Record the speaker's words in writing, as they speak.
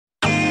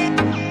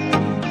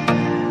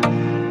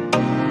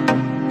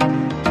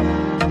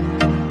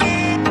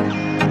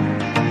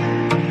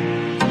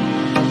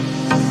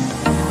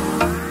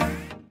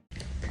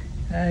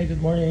good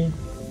morning.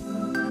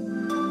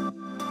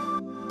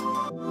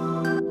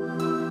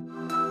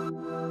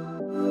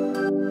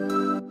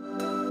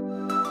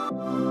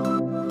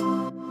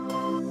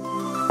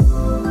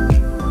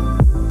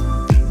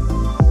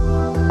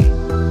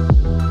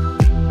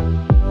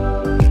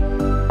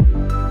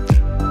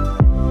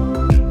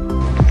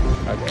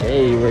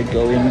 Okay, we're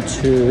going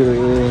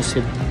to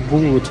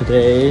Cebu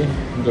today.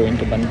 I'm going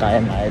to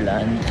Bantayan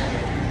Island.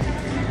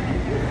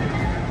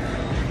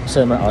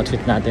 So naman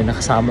outfit natin,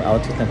 nakasama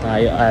outfit na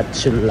tayo at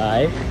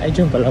July. Ay,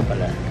 June pala.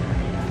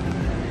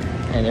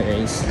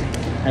 Anyways,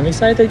 I'm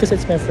excited because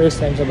it's my first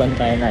time sa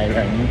Bantayan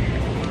Island.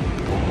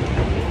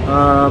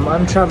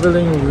 I'm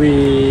traveling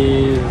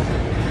with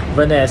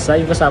Vanessa,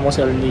 yung kasama ko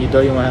sa El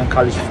Nido, yung mga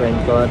college friend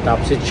ko.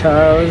 Tapos si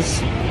Charles.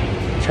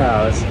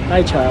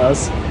 Hi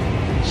Charles.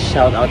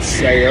 Shout out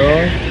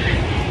sa'yo.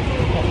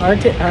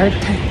 Arte.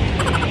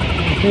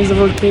 Here's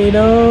the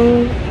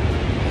volcano.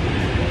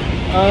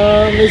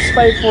 It's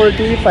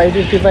 5:40,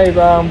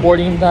 5:55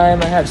 boarding time.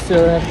 I have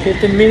still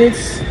 15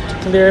 minutes to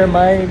clear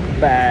my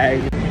bag.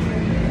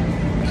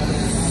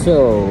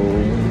 So,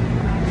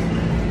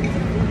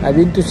 I've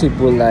been to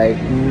Cebu like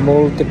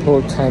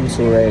multiple times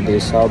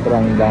already.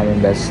 Sobrang daming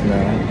best na.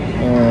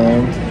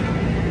 And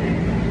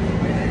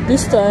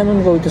this time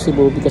I'm going to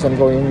Cebu because I'm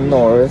going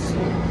north.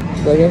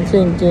 But I'm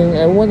thinking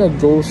I wanna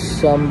go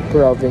some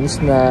province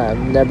na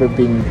I've never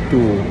been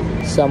to.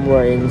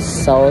 Somewhere in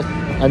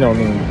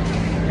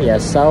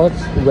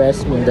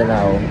Southwest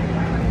Mindanao.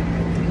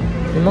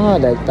 Yung mga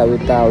like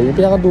Tawi-Tawi, yung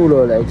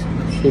pinakadulo like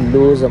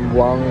Sulu,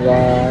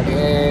 Zamboanga.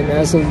 And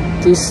as of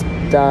this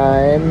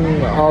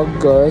time,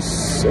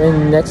 August,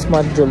 and next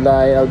month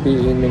July, I'll be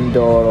in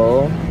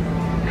Mindoro.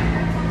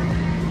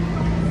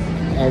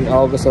 And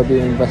August I'll be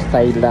in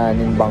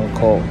Thailand, in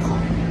Bangkok.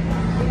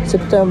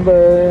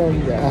 September,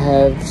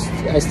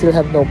 I still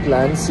have no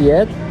plans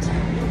yet,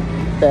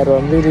 pero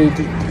I'm really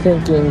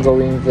thinking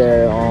going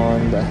there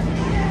on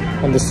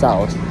the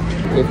south.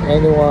 If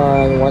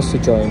anyone wants to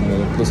join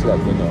me, please let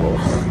me know.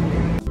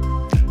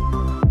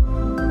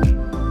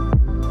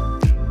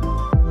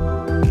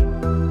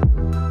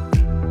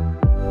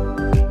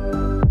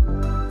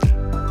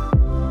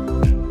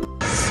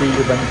 See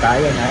you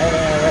Bantayan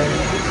Island.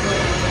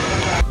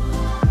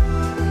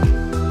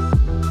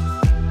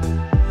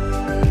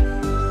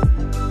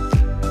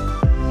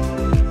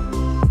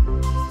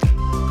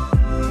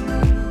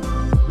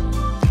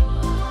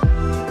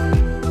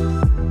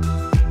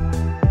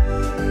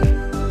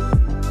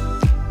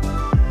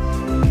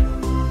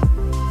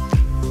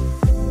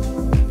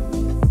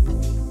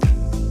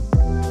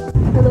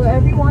 Hello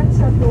everyone,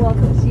 Sandra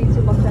welcomes you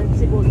to Bantayan,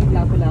 Cebu in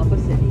Lapu-Lapu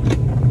City.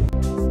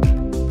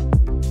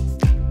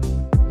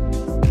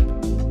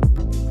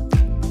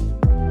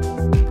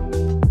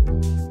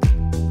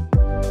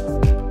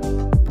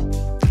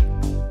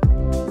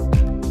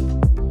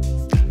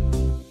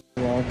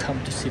 Welcome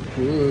to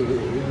Cebu.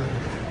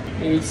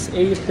 It's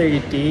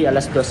 8:30,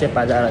 alas 12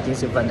 pa darating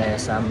si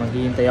Vanessa.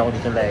 Maghihintay ako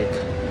dito like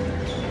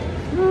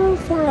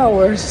 4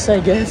 hours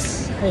I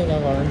guess. Ay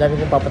nako, ang dami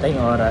kong papatay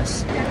ng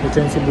oras.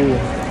 Dito in Cebu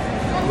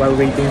while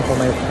waiting for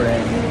my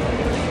friend.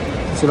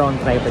 Sila on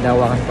tripod,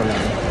 hawakan ko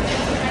lang.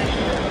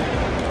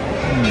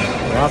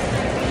 Wap.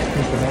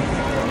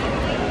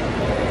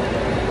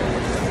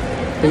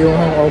 Ito yung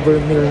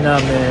hangover meal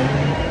namin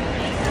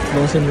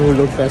nung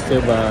Sinulog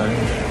Festival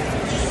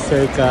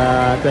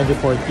circa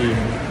 2014.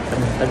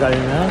 Tagal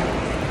na.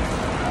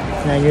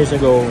 9 years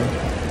ago.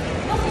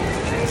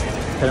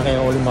 Kailan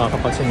kayo ulit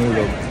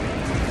makakapagsinulog.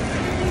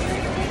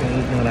 Yung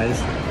eat ng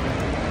rice.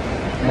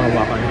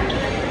 Mawakan.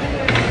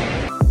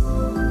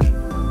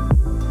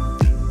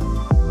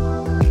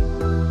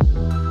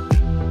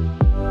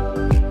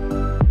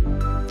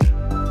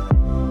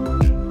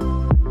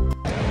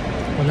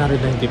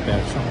 $190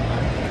 pesos.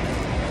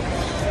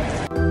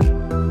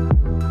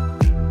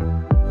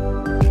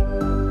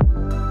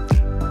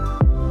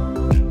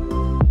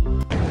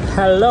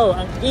 Hello!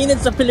 Ang init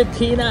sa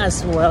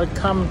Pilipinas!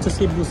 Welcome to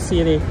Cebu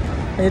City.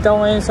 Nandito ako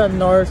ngayon sa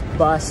North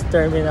Bus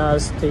Terminal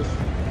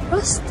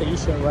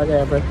Station.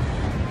 Whatever.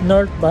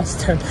 North Bus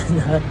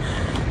Terminal.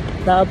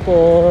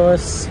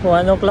 Tapos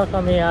 1 o'clock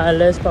kami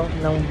alis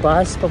ng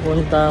bus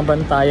papuntang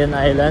Bantayan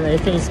Island. I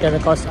think it's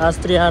gonna cost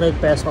us 300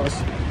 pesos.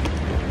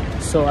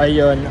 So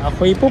ayun,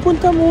 ako'y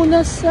pupunta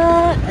muna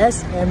sa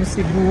SM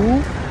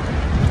Cebu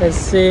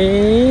kasi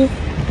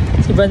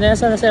si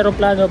Vanessa nasa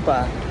aeroplano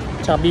pa.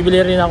 Tsaka bibili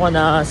rin ako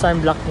na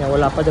sunblock niya.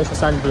 Wala pa daw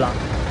sa sunblock.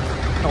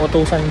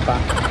 Nakutusan pa.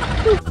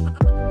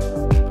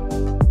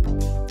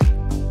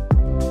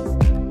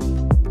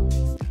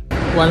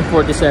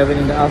 1:47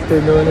 in the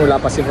afternoon,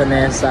 wala pa si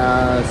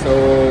Vanessa. So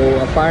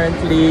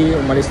apparently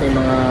umalis na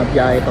yung mga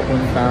biyahe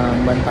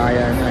papuntang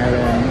Bantayan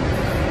Island.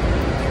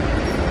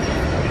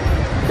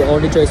 The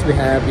only choice we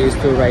have is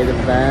to ride a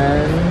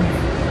van.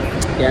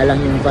 Kaya lang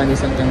yung van is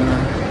hanggang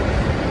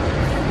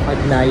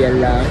Pagnaya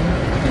lang.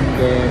 And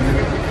then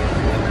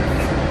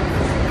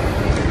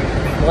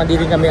mukhang di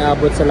rin kami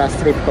abot sa last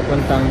trip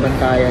papuntang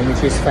Bantayan,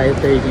 which is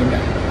 5:30 in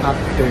the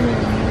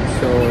afternoon.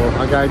 So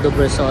Agardo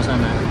Versosa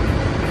na.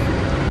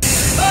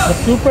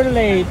 Super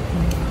late.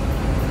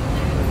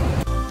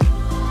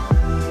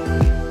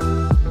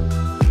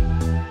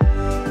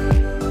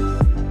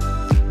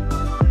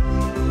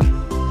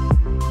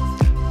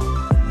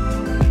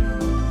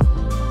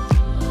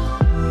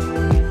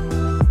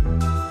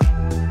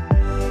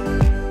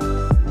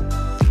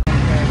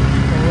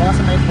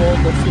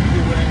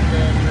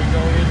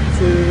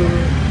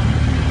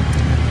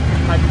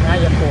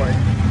 Port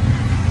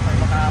para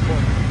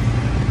makaabot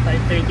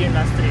 5:30 yung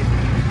last trip.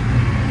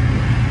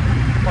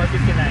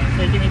 4:59,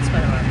 30 minutes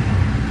pa naman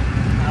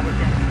abot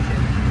yan.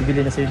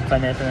 Bibili na si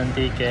Paneta ng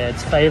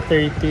tickets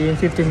 5:30,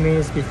 15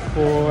 minutes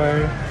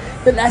before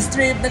the last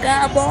trip.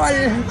 Nakaabol!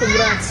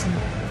 Congrats!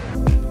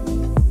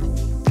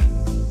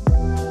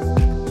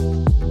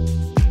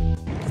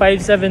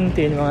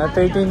 5:17, mga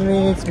 13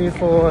 minutes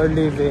before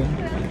leaving,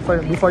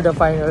 before the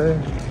final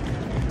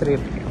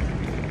trip.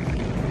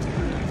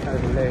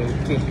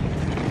 Okay.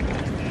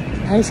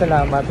 Ay,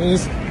 salamat.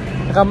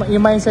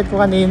 Yung mindset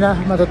ko kanina,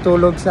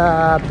 matutulog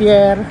sa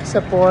pier,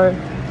 sa port.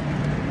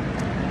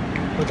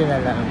 Buti na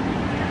lang.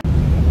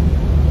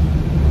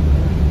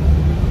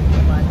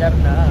 Mandar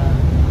na.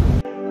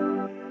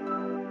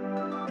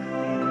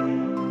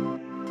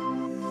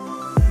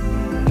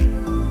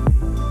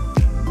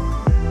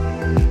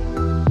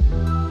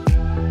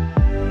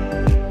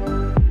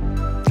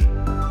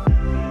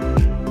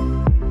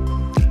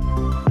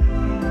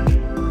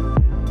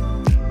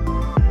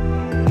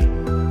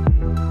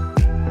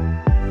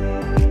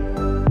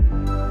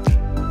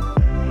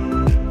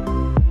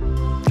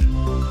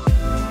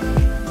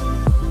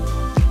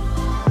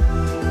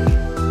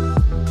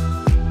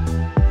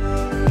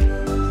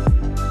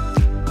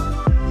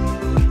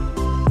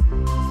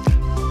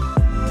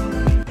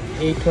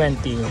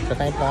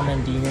 Kakain pa kami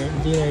ng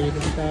dinner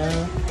dito sa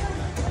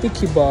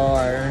Tiki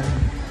Bar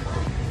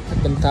at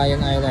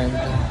Bantayan Island.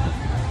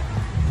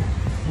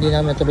 Hindi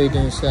namin tuloy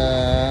dun sa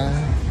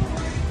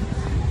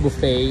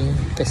buffet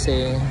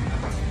kasi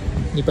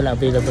hindi pala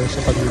available sa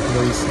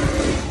pag-weekdays.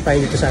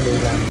 Friday to Sunday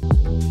lang.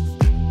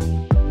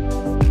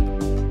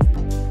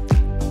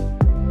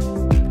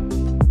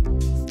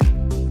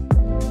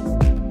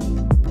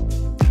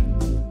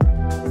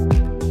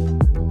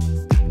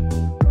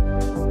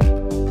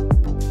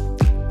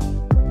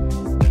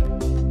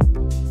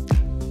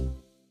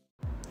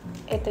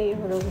 Ito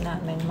yung room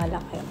namin,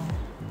 malaki.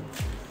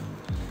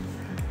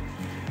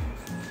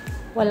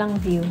 Walang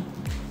view,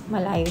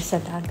 malayo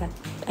sa dagat.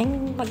 Ay,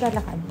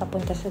 maglalakad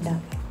papunta sa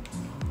dagat.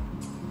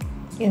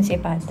 Yun si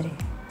Padre.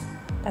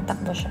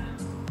 Tatakbo siya.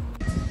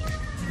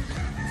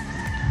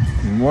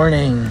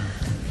 Morning.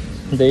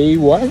 Day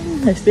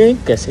 1, I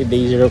think. Kasi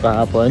day 0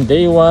 kahapon.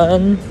 Day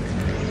 1.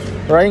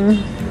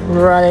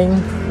 Running.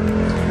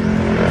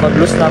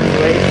 Mag-lose lang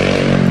weight.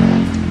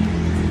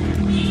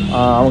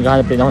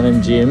 Maghahanap din ako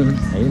ng gym.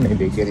 Ayun, may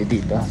bakery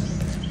dito.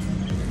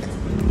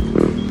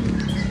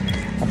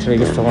 Actually,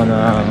 gusto ko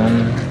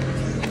ng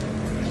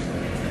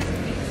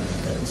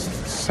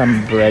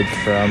some bread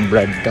from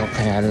Bread Talk.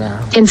 Kaya lang.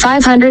 In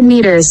 500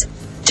 meters,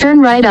 turn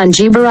right on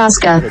G.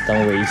 Baraska.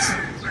 Itong ways.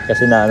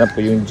 Kasi nahanap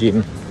ko yung gym.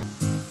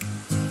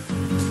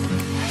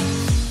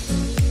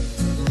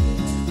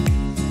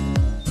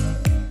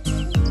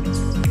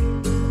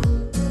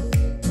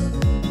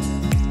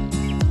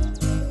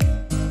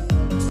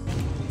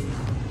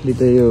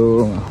 Dito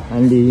yung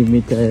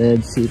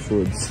unlimited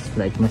seafoods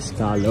like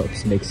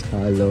scallops, baked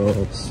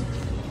scallops,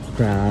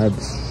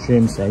 crabs,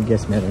 shrimps, I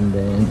guess meron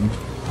din.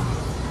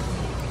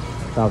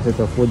 Tapos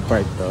ito food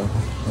part to.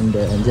 And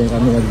then dyan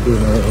kami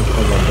nag-dinner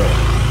kagabi.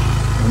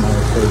 On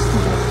our first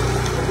night.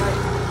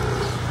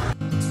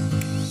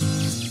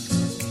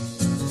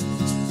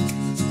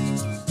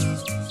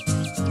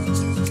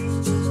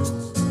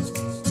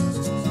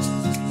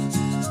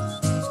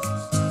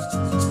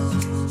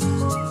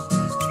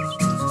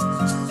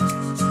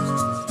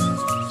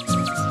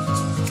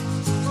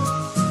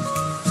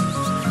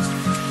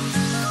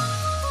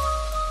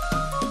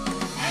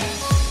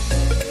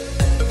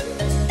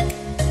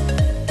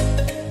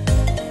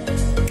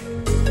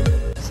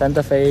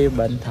 Santa Fe,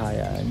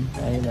 Bantayan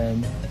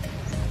Island.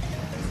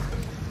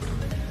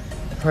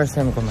 First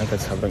time ko, my God,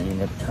 sobrang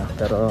init ha.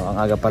 Pero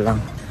ang aga pa lang.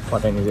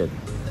 What time is it?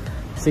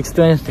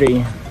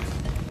 6:23.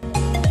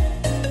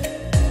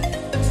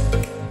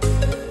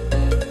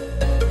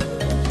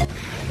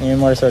 May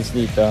mga resorts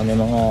dito. May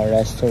mga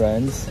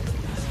restaurants.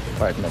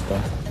 Part na to.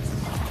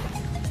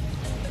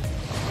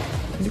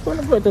 Hindi ko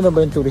alam kung ito na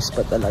ba yung tourist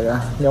spot talaga.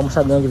 Hindi ako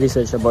masyado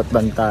nag-research about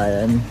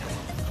Bantayan.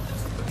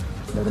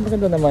 Pero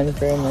maganda naman yung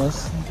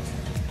fairness.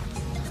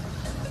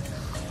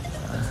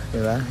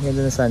 Diba?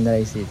 Ganda na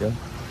sunrise dito. We're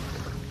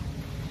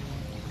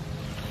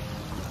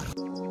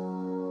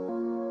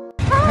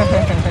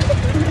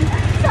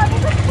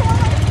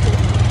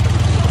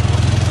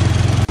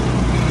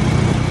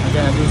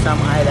gonna do some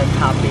island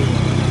hopping.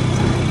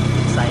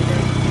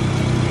 Excited.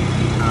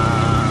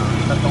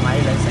 Tatlong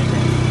islands I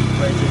think.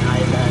 Virgin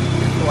Island.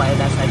 2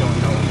 islands I don't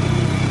know.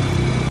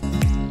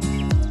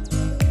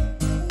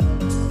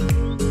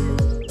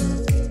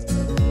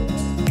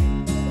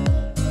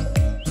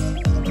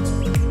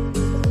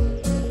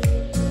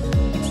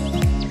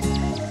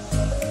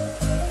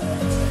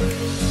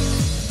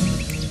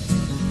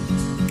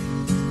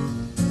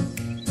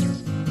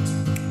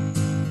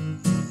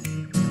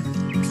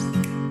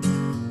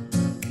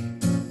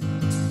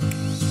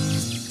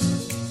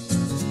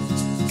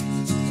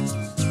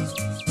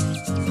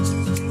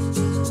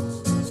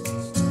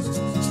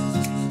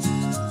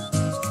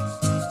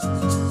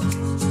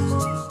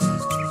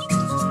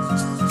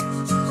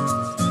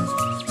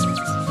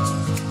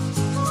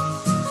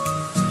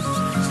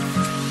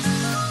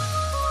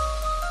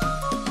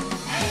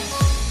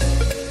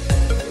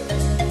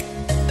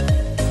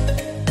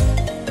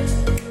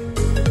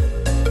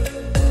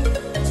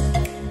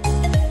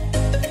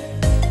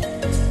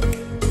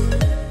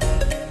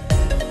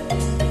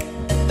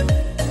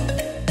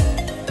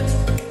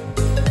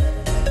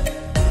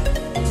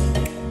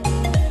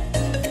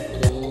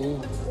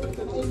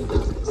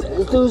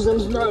 do some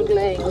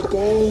snorkeling,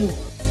 okay?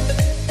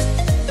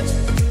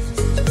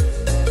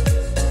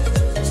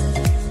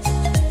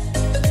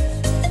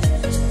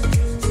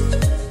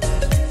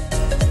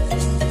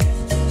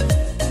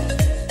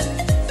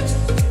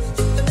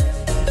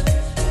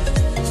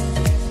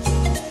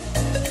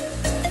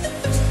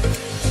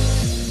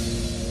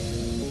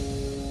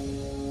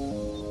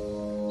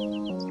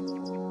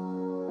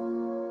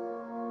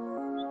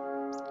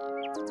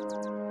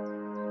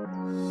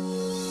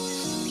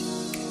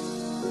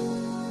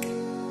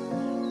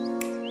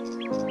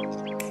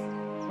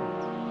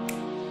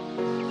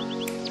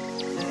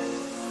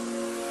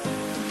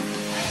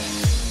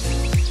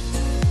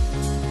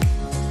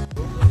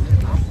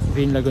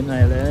 Green Lagoon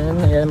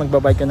Island. Ayan,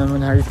 magbabayad ka ng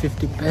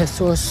 150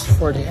 pesos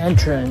for the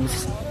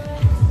entrance.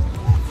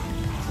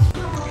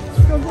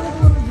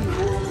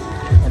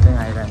 Ito yung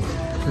island.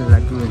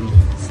 Lagoon.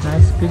 It's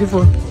nice,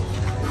 beautiful.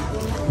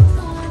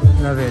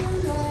 Love it.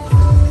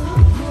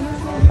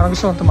 Parang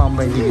gusto kong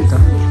tumambay dito.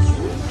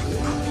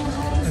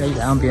 I like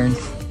the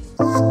ambience.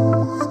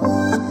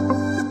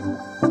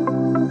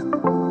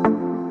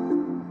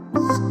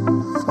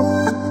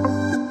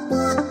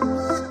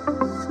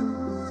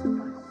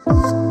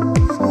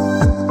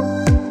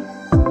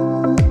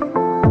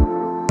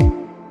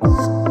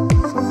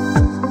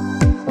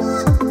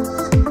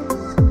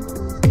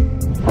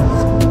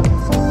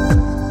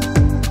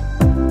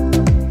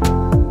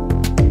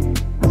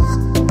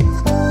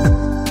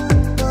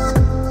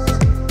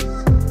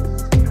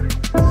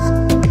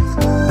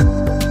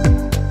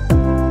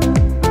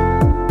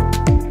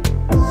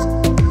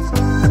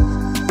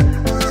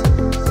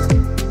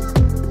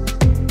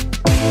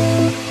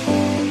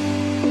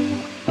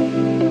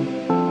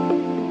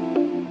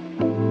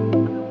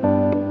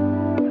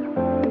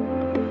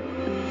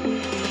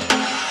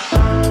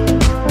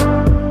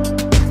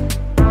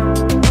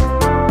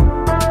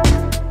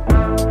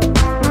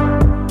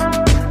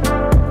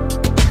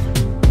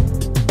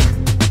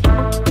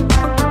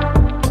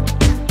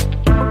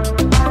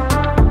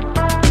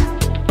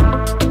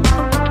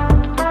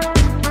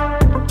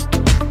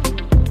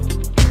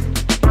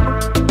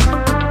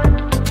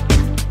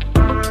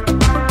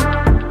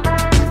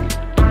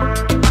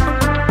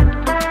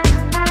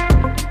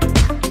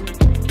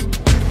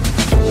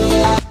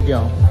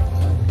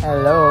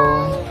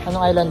 Hello.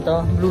 Anong island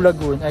to? Blue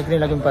Lagoon. Ay,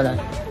 Green Lagoon pala.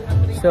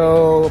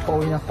 So,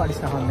 pauwi na.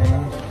 Paalis na kami.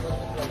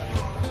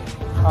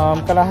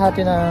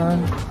 Kalahati na...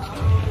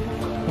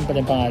 Ano pa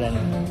rin pangalan?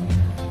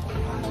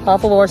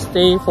 Half of our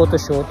stay,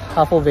 photoshoot.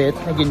 Half of it,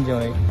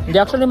 nag-enjoy. Hindi,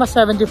 actually, mas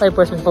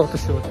 75%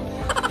 photoshoot.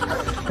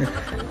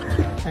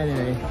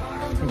 Anyway,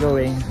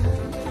 going.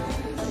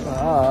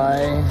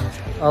 Bye.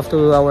 Off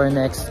to our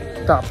next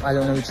stop. I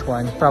don't know which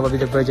one. Probably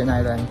the Virgin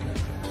Island.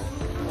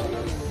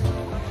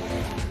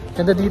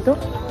 Ganda dito.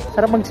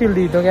 Sarap mag-chill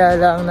dito, kaya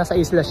lang nasa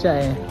isla siya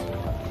eh.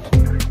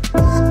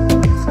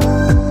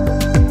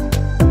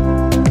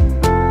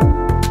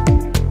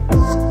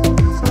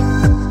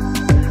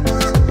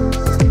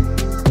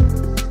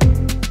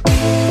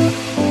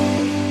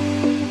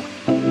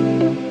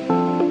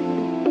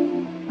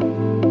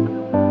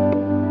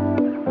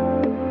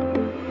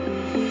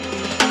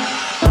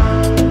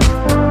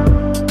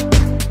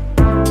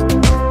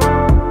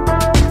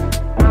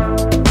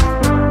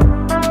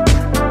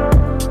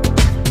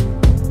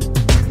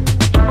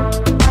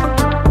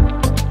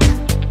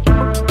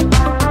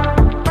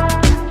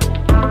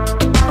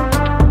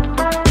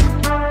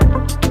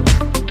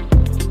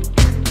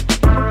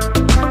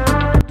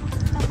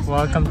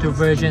 Welcome to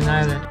Virgin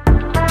Island.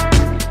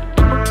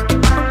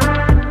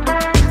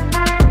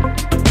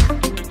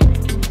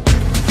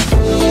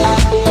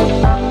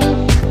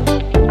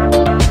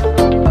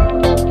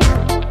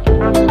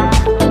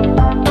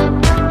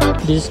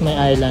 This is my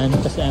island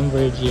kasi I'm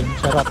virgin.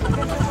 Sarap.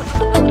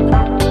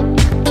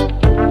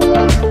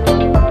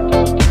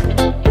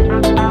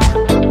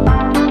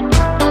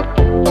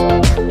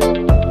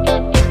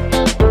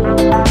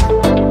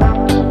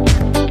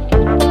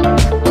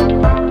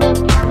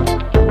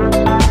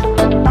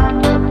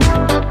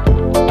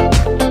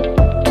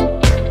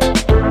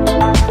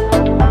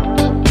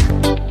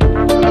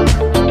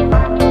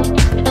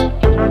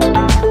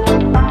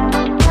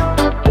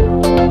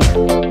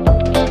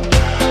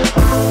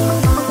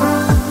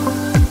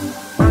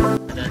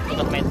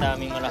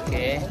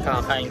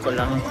 Kakakain ko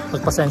lang.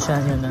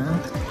 Pagpasensyahan nyo na.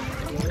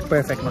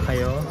 Perfect ba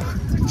kayo?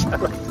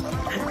 Charot.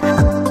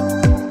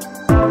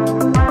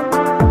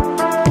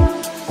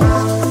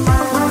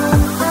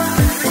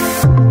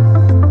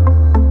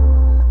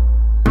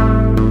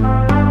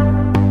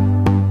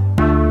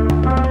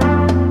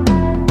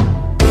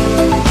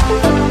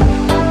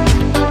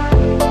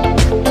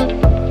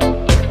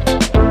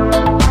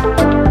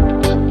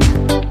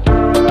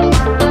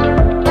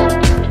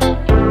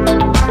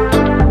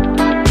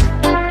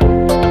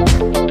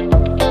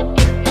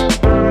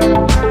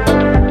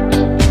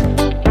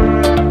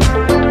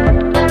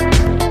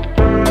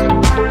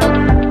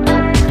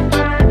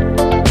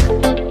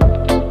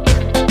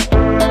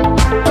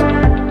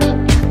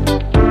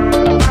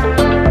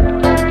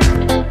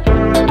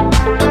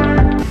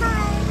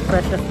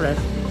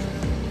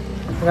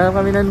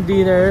 Naghanap kami ng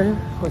dinner.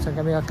 Kung saan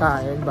kami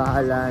kakain,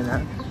 bahala na.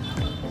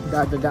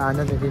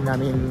 Dadaanan na din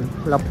namin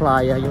La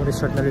Playa, yung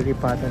resort na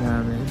lilipatan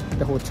namin.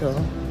 The hotel.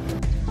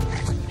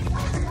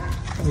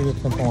 Hindi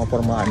ng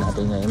pumapormaan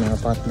natin ngayon.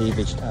 Mga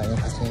pang-cleavage tayo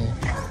kasi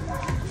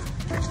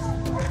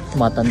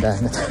tumatanda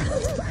na tayo.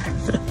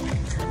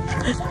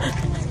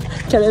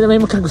 Kaya na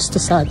may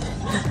magkagusto sa atin.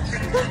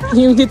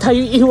 Yung hindi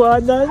tayo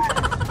iwanan.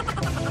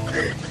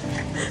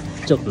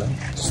 Joke lang.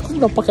 Diyos ko,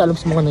 napakialam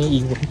sa mga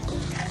naiiwan.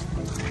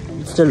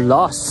 It's their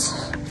loss.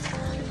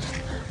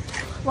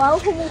 Wow,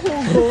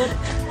 humuhugot.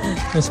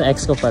 Yung sa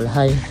ex ko pala.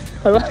 Hi.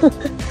 Ano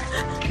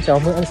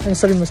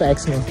sabihin mo sa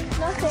ex mo?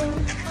 Nothing.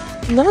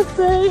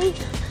 Nothing.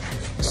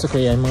 Gusto ko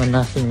yan, mga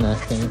nothing.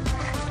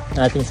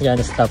 Nothing's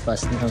gonna stop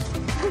us now.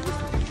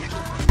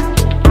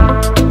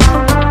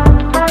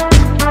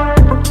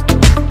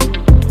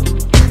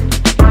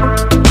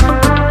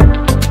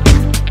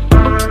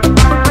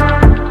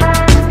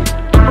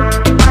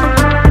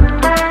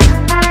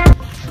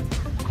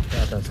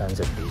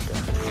 Sunset dito.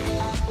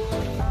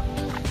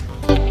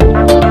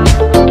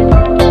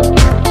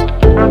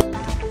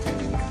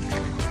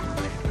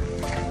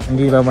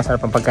 Hindi ba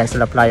masarap ang pagkain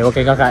sa La Playa? Huwag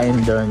kayo kakain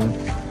doon.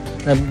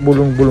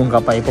 Nagbulong-bulong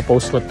ka pa,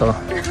 ipopost ko to.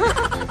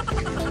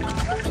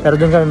 Pero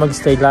doon kami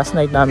magstay. Last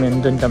night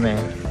namin, doon kami.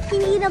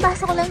 Hindi,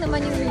 nabasa ko lang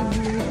naman yung review.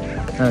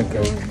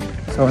 Okay.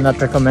 So, not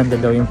recommended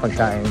daw yung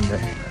pagkain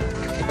doon.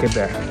 Okay,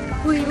 Bear.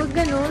 Uy, wag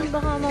ganun.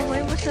 Baka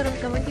mamaya masarap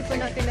naman. Hindi pa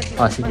natin natin.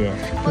 Oh, sige.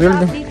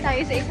 Mag-update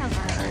tayo sa isang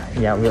araw.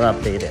 Yeah, we'll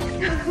update it.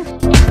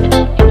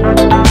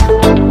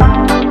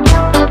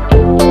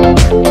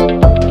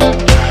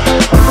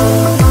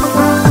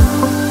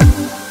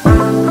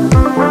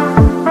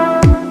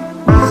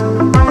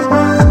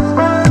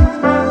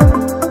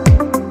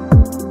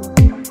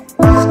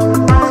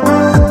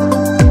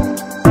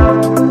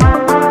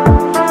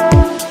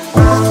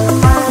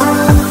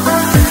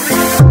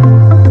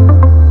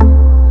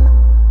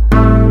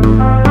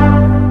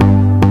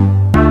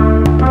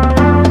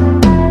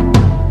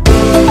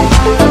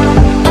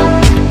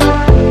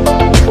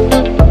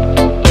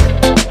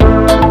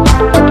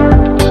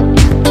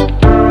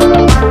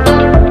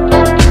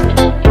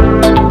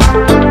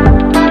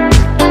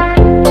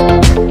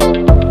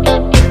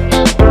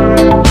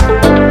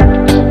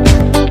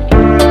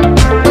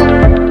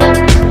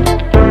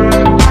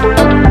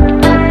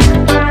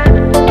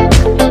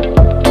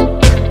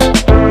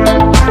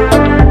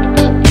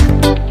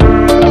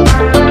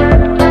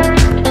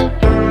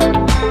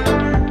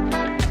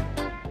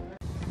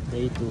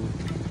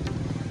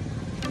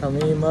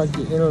 Kami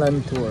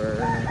mag-inland tour.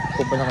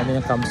 Pupunta kami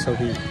ng Camp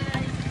Sawi.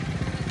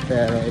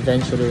 Pero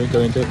eventually we're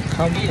going to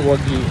Camp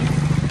Wagi.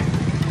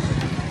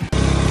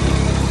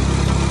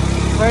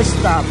 First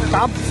stop,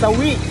 Camp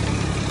Sawi.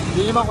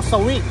 Hindi naman ako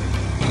Sawi.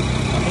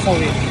 Ako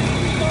Sawi.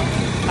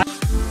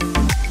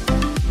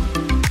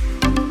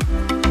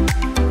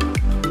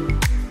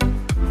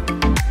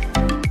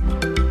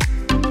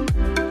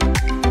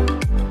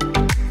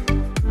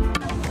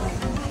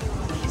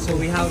 So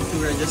we have to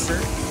register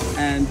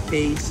and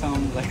pay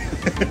some like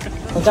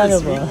Magkano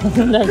ba?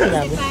 Dahil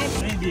sinabi.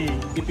 maybe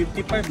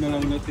 55 na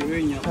lang natin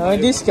niya. Oh,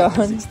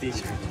 discount.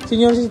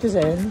 Senior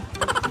citizen.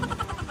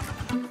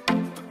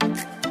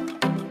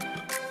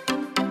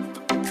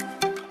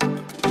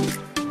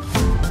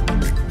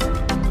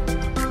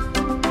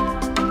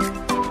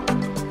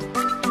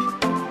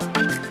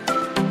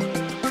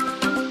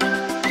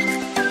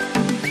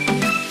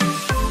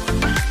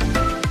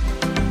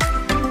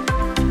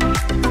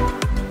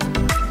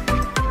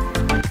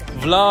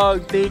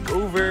 Vlog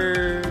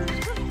takeover.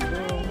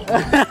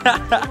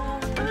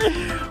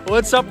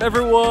 What's up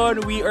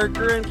everyone? We are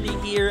currently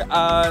here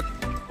at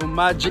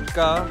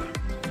Magica.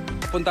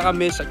 Punta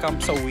kami sa Camp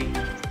Sawi.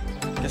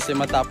 Kasi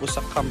matapos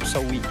sa Camp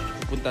Sawi,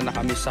 pupunta na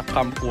kami sa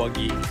Camp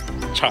Wagi.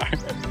 Char.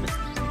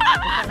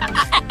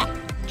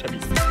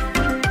 Charis.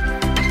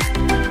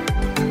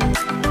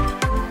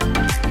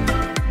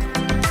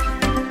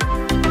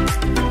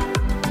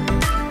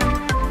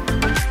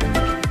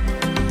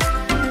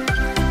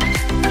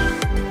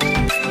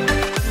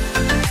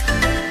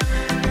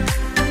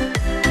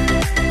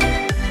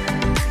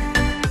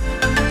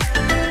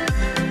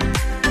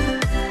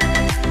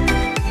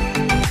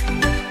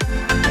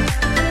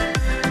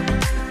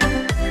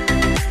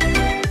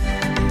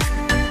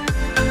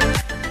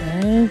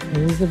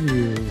 Here's the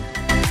view.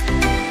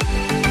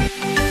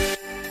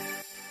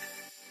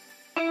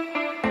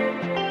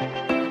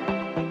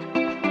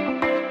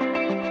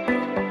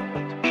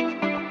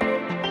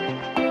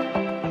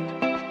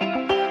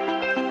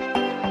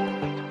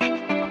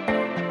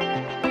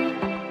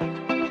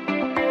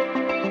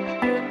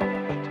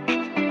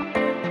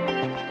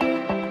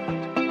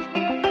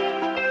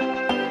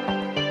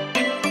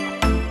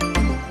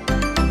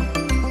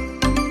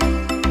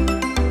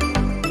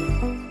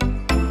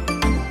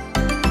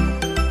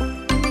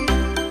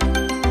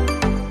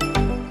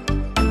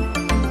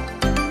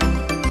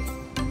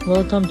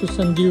 Welcome to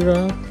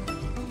Sandira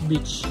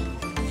Beach.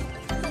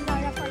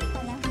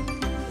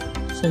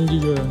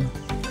 Sandira.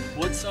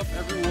 What's up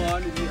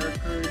everyone? We are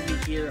currently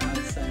here at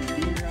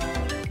Sandira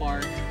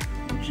Park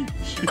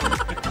beach.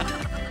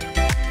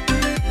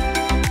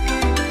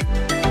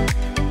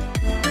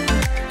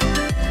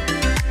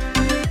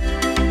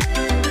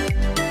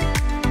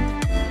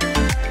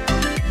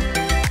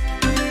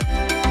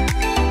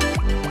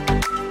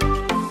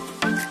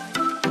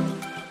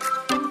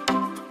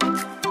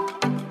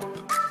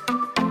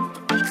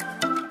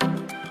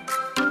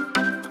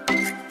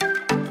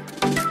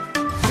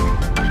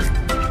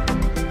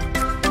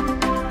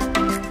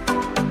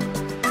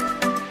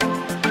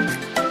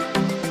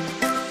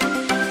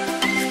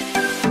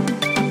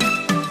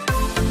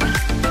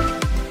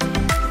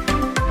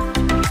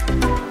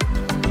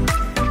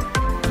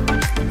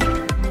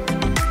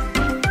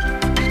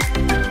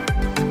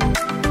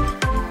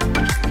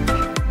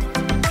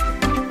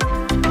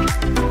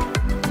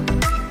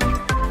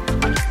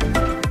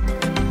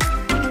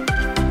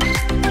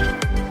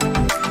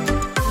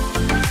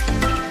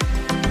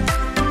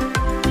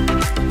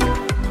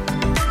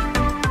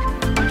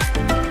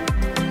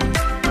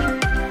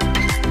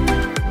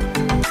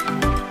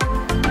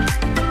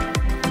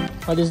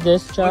 What is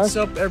this, Charles? What's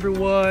up,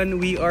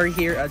 everyone? We are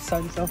here at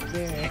Santa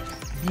Fe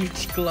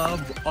Beach Club,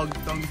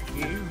 Ogtong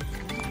Cave.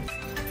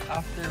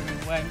 After we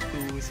went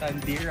to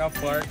Sandira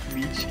Park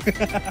Beach.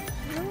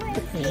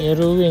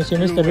 Ruins,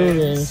 you missed the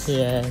ruins,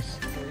 yes.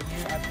 We're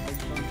here at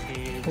Ogtong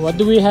Cave. What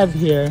do we have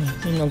here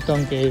in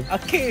Ogtong Cave? A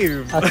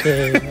cave! A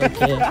cave,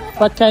 okay.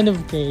 What kind of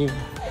cave?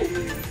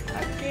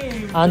 A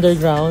cave!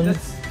 Underground?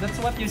 That's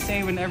what you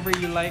say whenever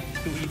you like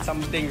to eat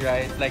something,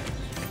 right? Like,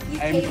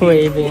 I'm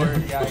Craving.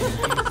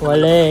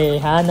 Wale,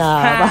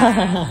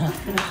 hanap.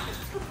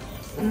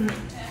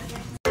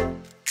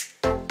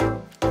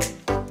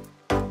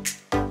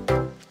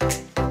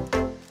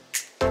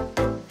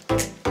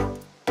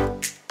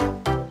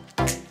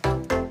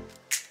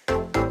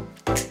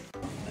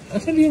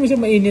 Asan hindi mo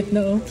siya mainit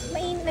na, oh?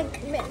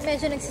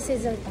 Medyo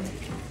nagsisizzle pa.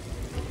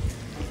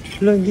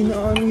 Wala, hindi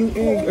na ano yung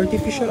egg.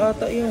 Artificial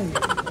ata yan.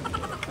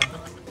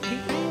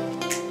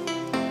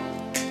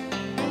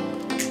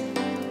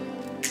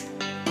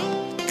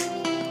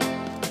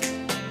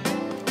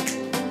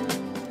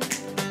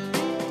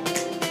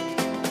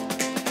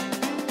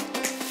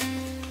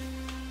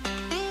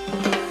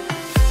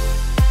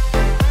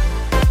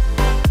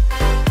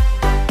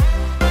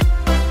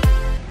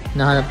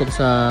 Nahanap ko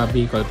sa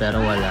Bicol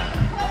pero wala.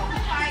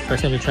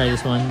 First time to try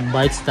this one.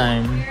 Bites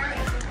time.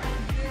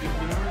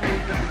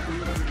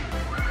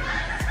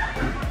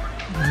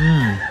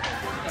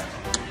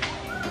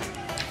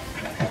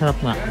 Sarap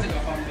nga.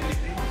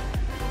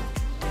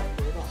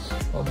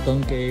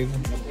 Ogtong Cave.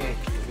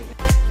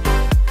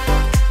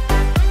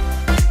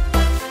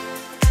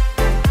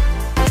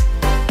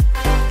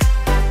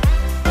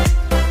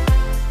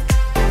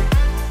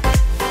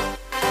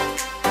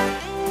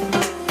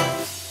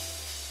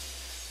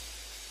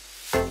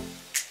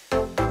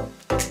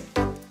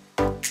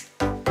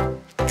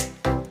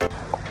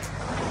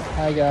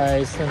 Hi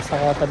guys, nasa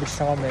Kota Beach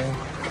na kami.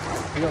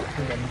 Look,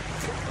 hanggang.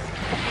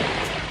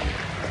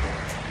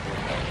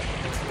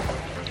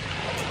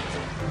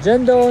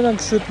 Diyan daw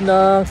nag-shoot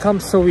na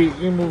Kamsawi,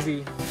 yung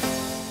movie.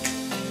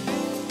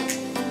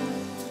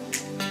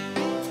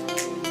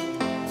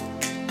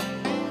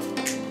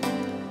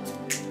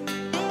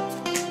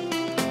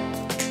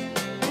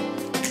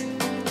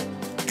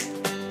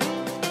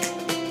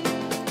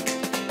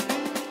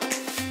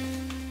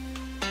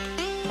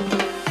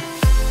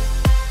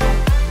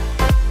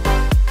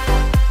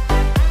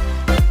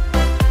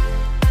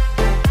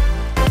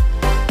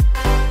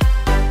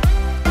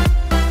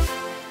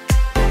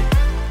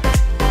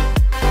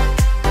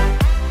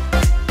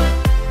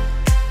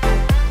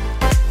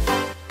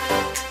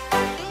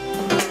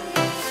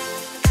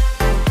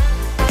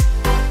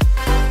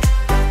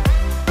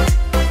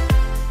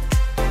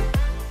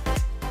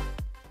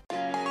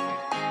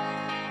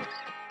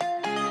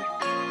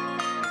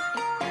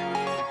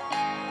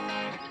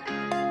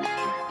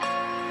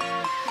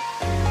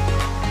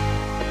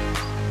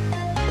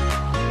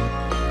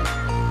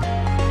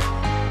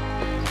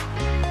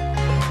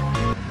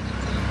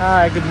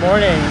 Hi, good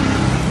morning.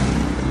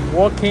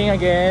 Walking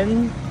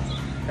again.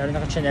 Pero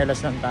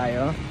naka-chinelas lang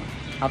tayo.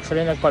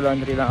 Actually,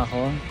 nagpa-laundry lang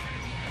ako.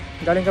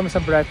 Galing kami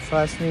sa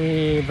breakfast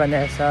ni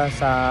Vanessa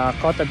sa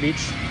Kota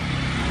Beach.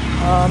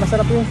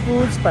 Masarap yung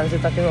foods.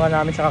 Pansit na kinuha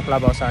namin tsaka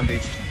clubhouse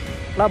sandwich.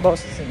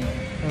 Clubhouse.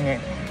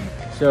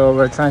 So,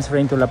 we're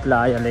transferring to La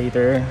Playa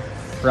later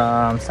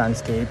from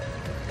Sunscape.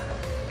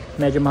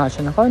 Medyo mahal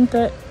siya ng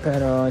konti,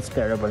 pero it's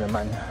bearable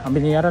naman. Ang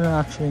binayaran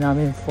lang actually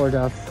namin for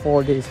the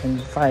 5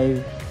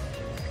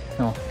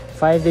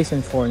 days and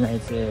 4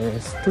 nights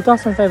is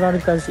 2,500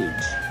 pesos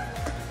each.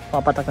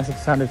 Papatak na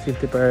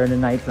 650 per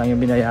night lang yung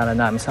binayaran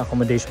namin sa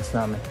accommodations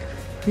namin,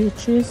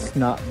 which is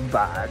not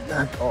bad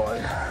at all.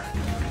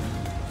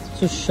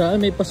 So siya,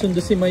 may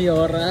pasundo si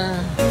Mayora.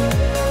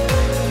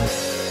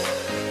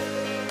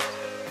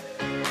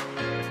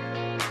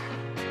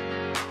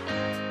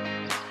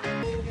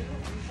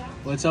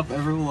 What's up,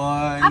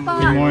 everyone? Good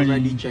morning. We're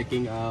already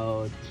checking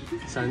out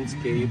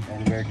Sunscape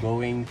and we're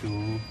going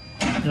to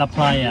La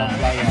Playa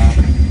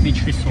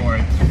Beach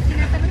Resort.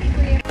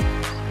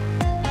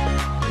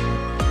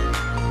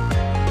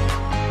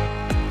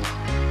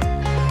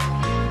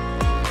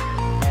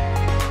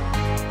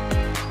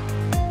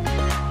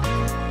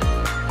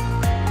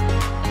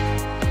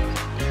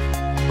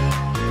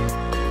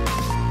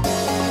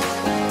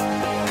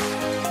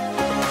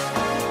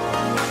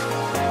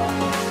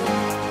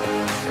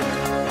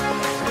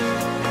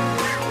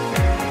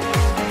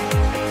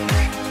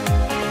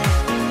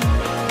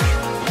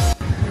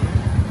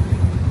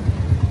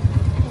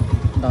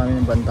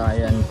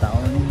 Bantayan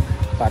Town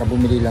para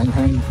bumili lang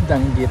ng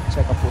danggit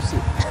tsaka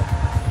pusit.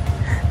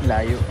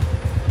 Layo.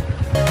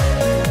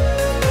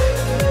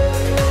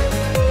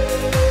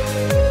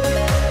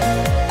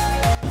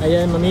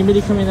 Ayan,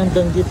 mamimili kami ng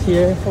danggit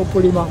here.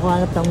 Hopefully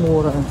makahanap ng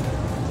mura.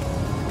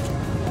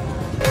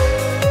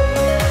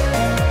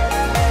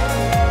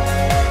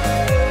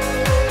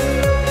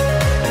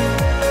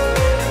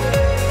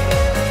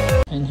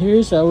 And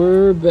here's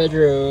our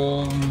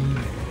bedroom.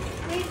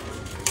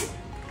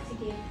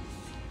 Sige.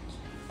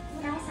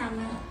 Wala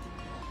kasama.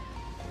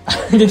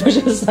 Hindi na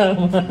siya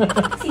sama.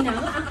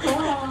 Sinama ako.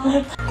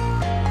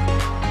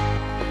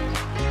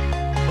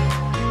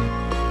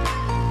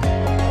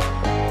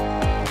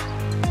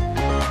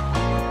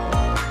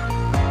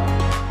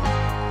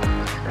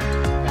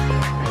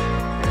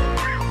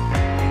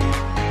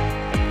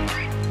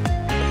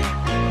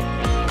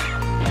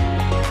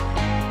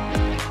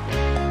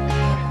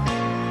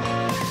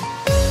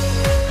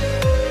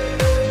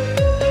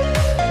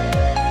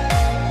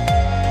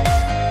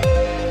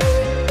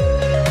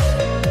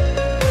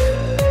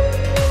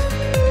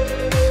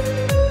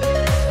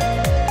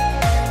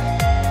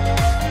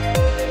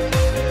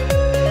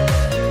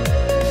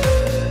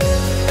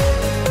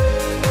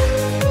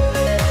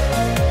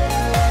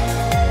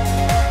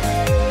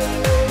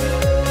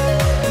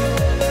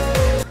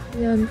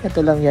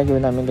 Ito lang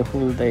gagawin namin the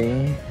whole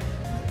day.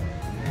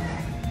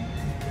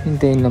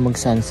 Hintayin lang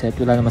mag-sunset.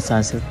 Wala naman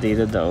sunset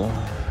dito daw.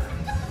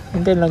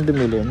 Hintayin lang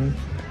dumilim.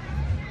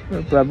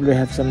 We'll probably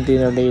have some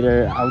dinner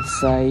later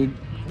outside.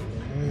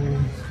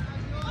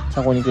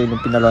 Saan kunin ko yung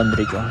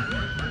pinalaundry ko.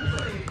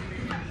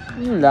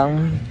 Yun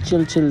lang.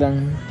 Chill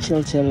lang.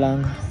 Chill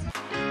lang.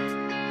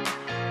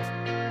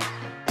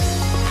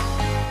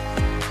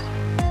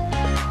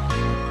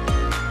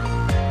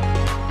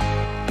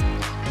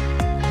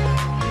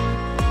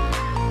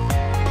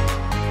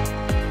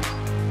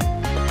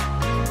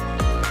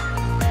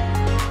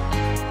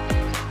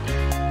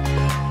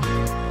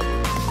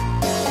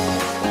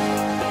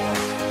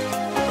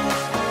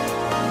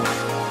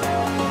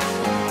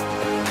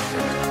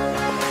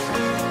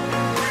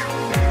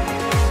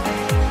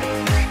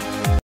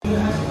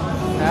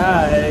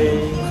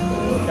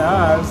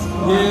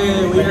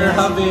 Yeah, we are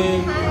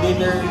having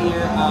dinner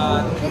here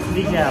at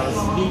Big House.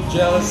 Big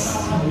Joe's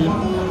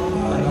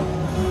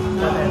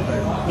Whatever.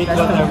 Meat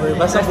whatever.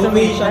 Basta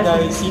buffet siya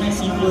guys.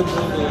 Seafood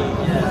buffet.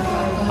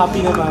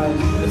 Happy naman.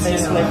 This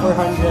is like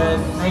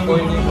 400.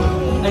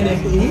 98?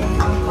 98?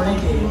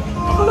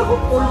 Akala ko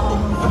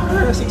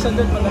 40.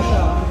 600 pala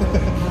siya.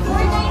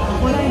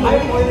 Ay,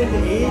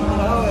 498?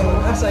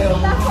 Wow. Sa'yo.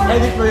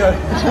 Edit mo yun.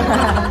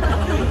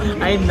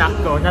 Ay,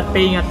 nako. Not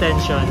paying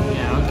attention.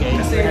 Yeah, okay.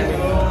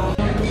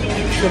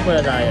 Gusto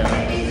na tayo.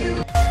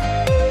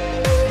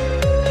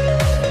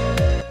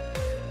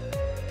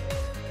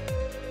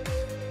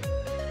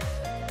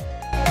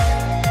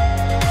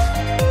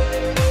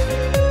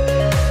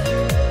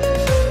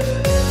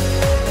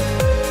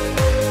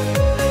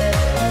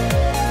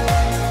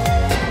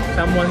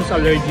 Someone's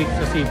allergic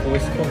to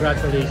seafood.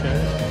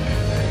 Congratulations.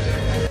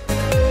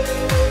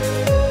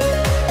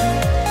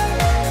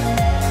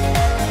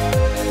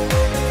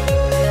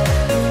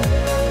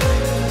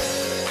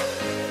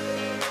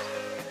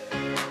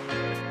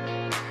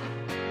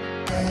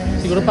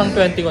 Siguro pang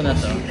 20 ko na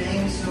to.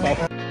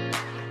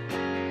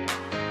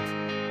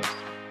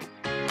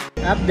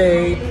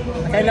 Update.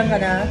 Kailan ka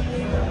na?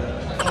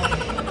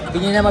 Hindi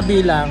niya na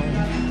mabilang.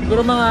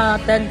 Siguro mga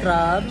 10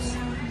 crabs,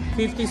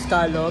 50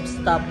 scallops,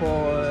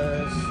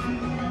 tapos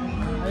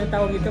ano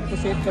tawag ito?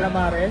 Pusit,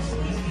 calamares.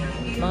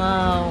 Mga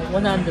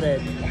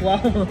 100.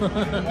 Wow!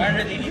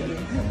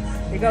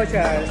 180. Ikaw,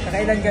 Charles,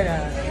 nakailan ka na?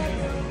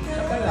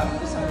 Saka lang.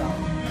 Isa lang.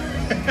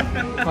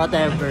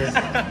 Whatever.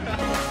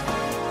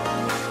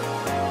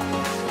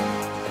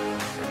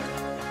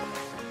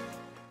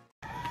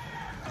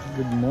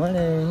 Good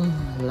morning.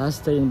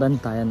 Last day in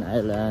Bantayan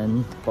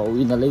Island.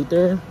 Pauwi na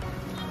later.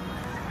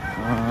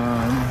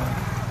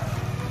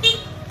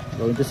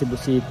 Going to Cebu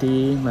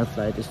City. My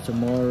flight is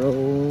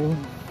tomorrow.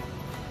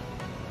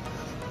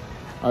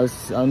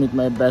 I'll meet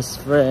my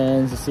best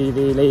friend sa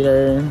city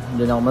later.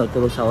 Doon ako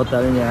matutulog sa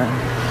hotel niya.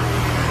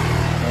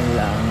 Yan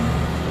lang.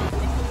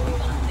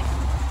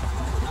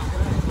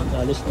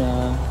 Alis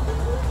na.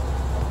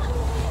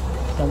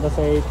 Santa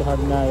Fe to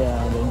Hagnaya.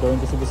 Then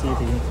going to Cebu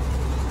City.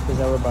 This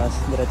is our bus.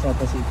 Diretso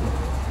natin city.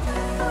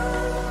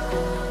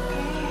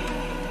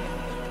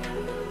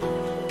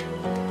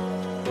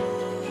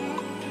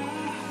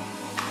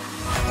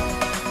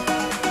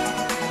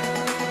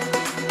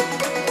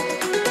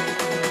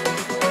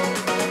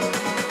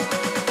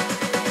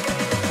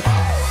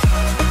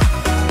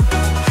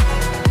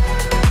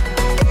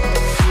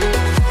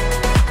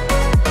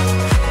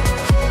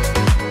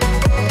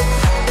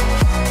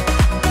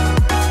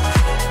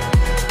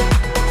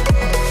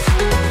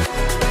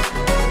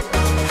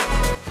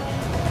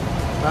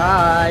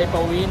 Bye!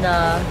 Pauwi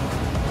na!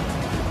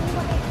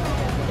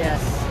 Yes!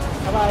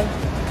 Bye-bye!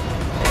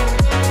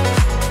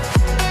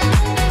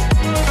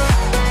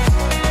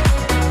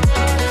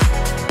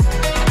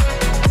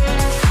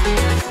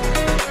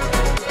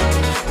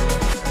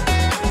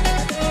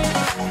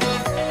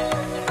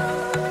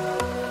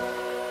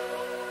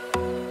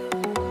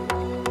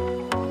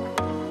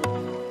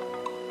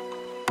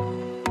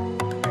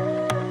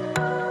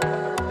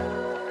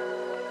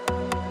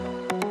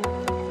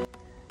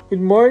 Good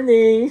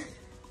morning!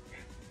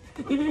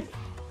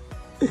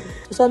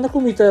 Sana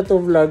kumita na to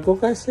vlog ko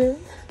kasi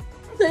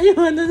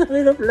naiwan na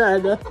namin ang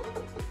plano.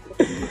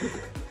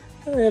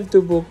 I have to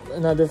book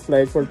another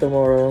flight for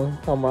tomorrow.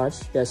 How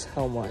much? Guess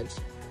how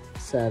much?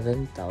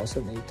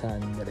 7,800.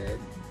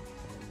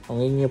 Ang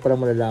ngayon nyo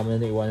parang malalaman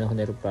na naiwanan ko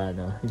ng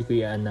aeroplano. Hindi ko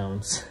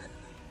i-announce.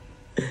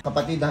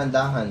 Kapatid,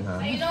 dahan-dahan ha.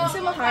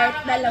 Gusto mo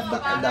heart, dalabot.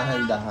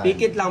 Dahan-dahan.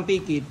 Pikit lang,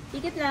 pikit.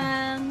 Tikit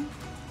lang.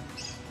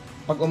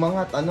 Pag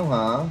umangat, ano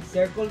ha?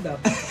 Circle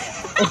up.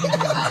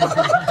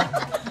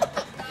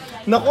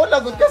 Naku,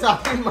 lagot ka sa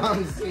akin,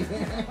 Mamsi.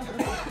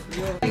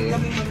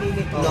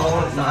 No,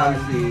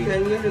 Mamsi.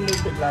 Can you remove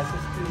the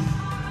glasses, please?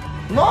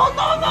 No!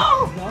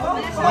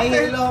 May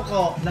hilo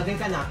ko. Lagay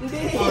ka na.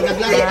 Hindi. Oh,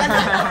 naglagay ka na.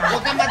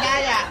 Huwag kang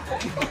madaya.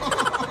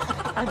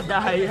 Ang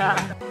daya.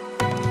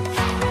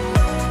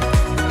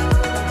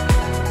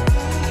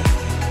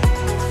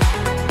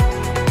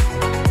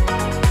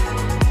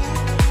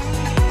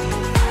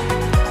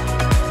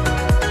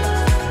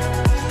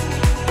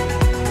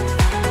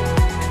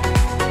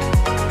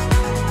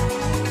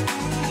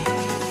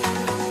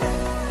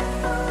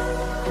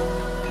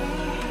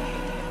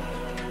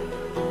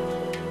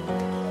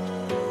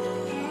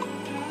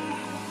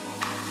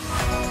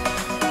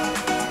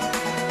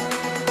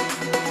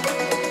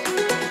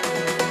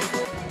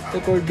 The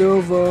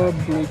Cordova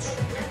Beach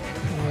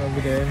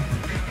over there.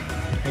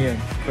 Ayan,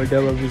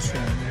 Cordova Beach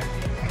yan.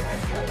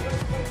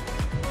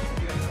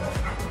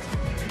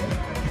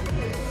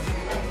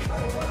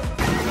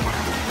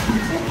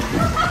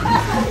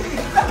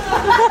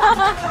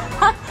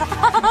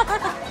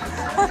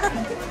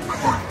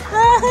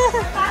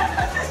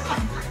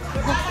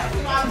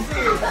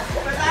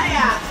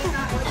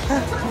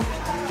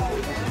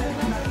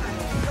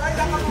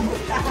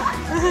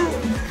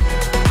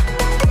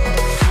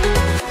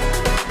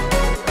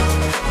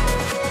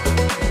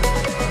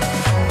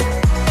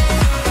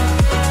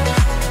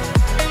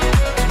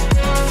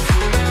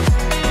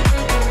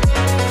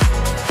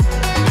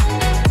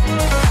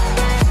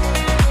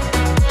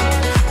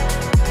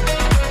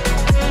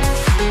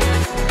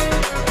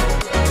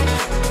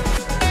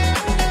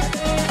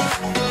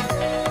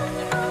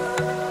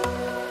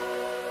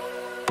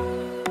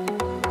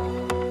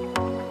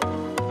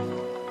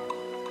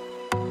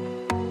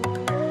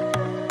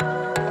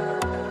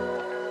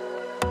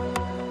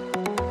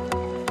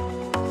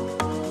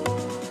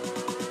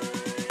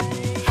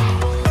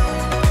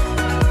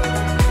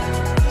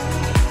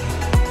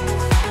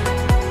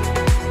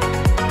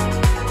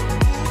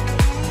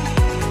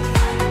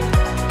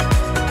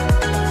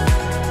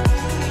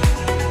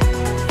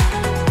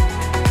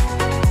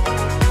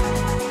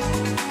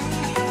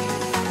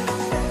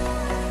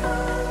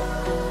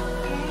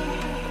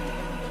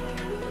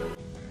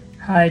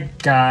 Hi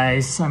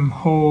guys, I'm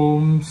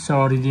home.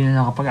 Sorry di na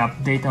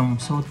nakapag-update. I'm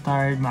so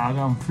tired.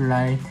 Maaga ang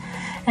flight.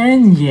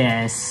 And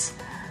yes,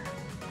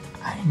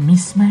 I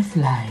missed my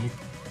flight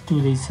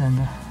 2 days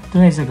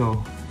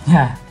ago.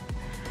 Yeah,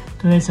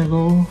 2 days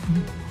ago.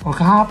 O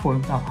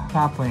kahapon.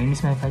 I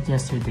missed my flight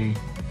yesterday.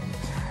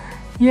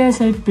 Yes,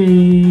 I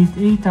paid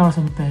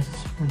 8,000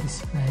 pesos for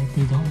this flight.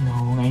 They don't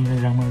know. Ngayon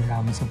na lang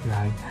malalaman sa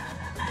vlog.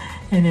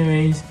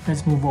 Anyways,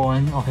 let's move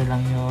on. Okay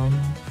lang yun.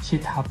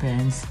 Shit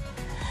happens.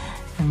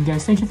 And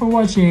guys, thank you for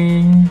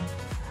watching.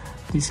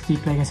 Please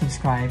click like and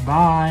subscribe.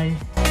 Bye!